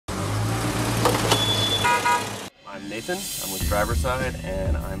I'm Nathan, I'm with driver's side,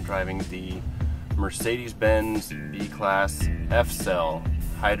 and I'm driving the Mercedes-Benz B-Class F-Cell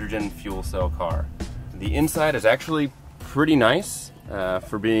hydrogen fuel cell car. The inside is actually pretty nice.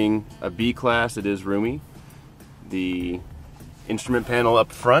 For being a B-Class, it is roomy. The instrument panel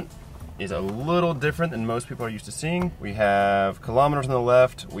up front is a little different than most people are used to seeing. We have kilometers on the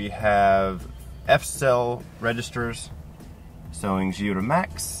left, we have F-Cell registers showing 0 to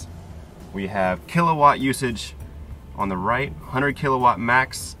max. We have kilowatt usage on the right, 100 kilowatt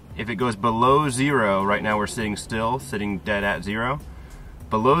max. If it goes below 0, right now we're sitting still, sitting dead at 0.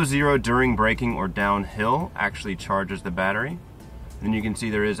 Below 0 during braking or downhill actually charges the battery. And you can see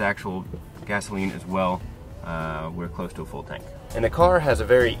there is actual gasoline as well. We're close to a full tank. And the car has a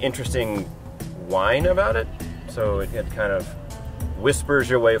very interesting whine about it. So it kind of whispers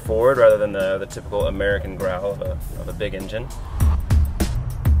your way forward rather than the typical American growl of a big engine.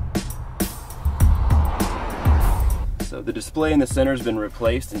 So the display in the center has been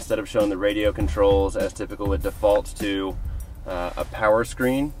replaced. Instead of showing the radio controls as typical, it defaults to a power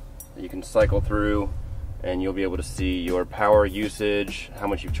screen that you can cycle through, and you'll be able to see your power usage, how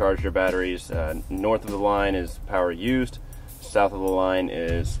much you've charged your batteries. North of the line is power used, south of the line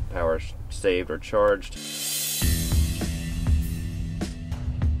is power saved or charged.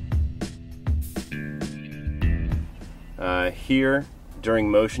 Here, during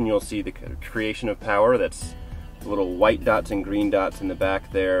motion, you'll see the creation of power. That's the little white dots and green dots in the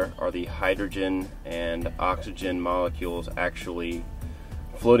back there are the hydrogen and oxygen molecules actually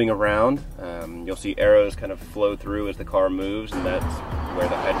floating around. You'll see arrows kind of flow through as the car moves, and that's where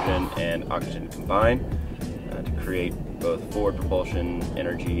the hydrogen and oxygen combine to create both forward propulsion,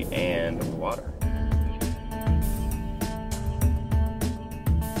 energy, and water.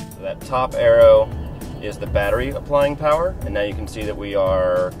 So that top arrow is the battery applying power, and now you can see that we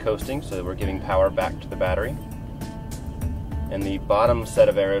are coasting, so that we're giving power back to the battery. And the bottom set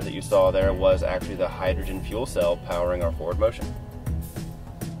of arrows that you saw there was actually the hydrogen fuel cell powering our forward motion.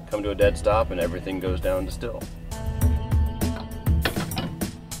 Come to a dead stop and everything goes down to still.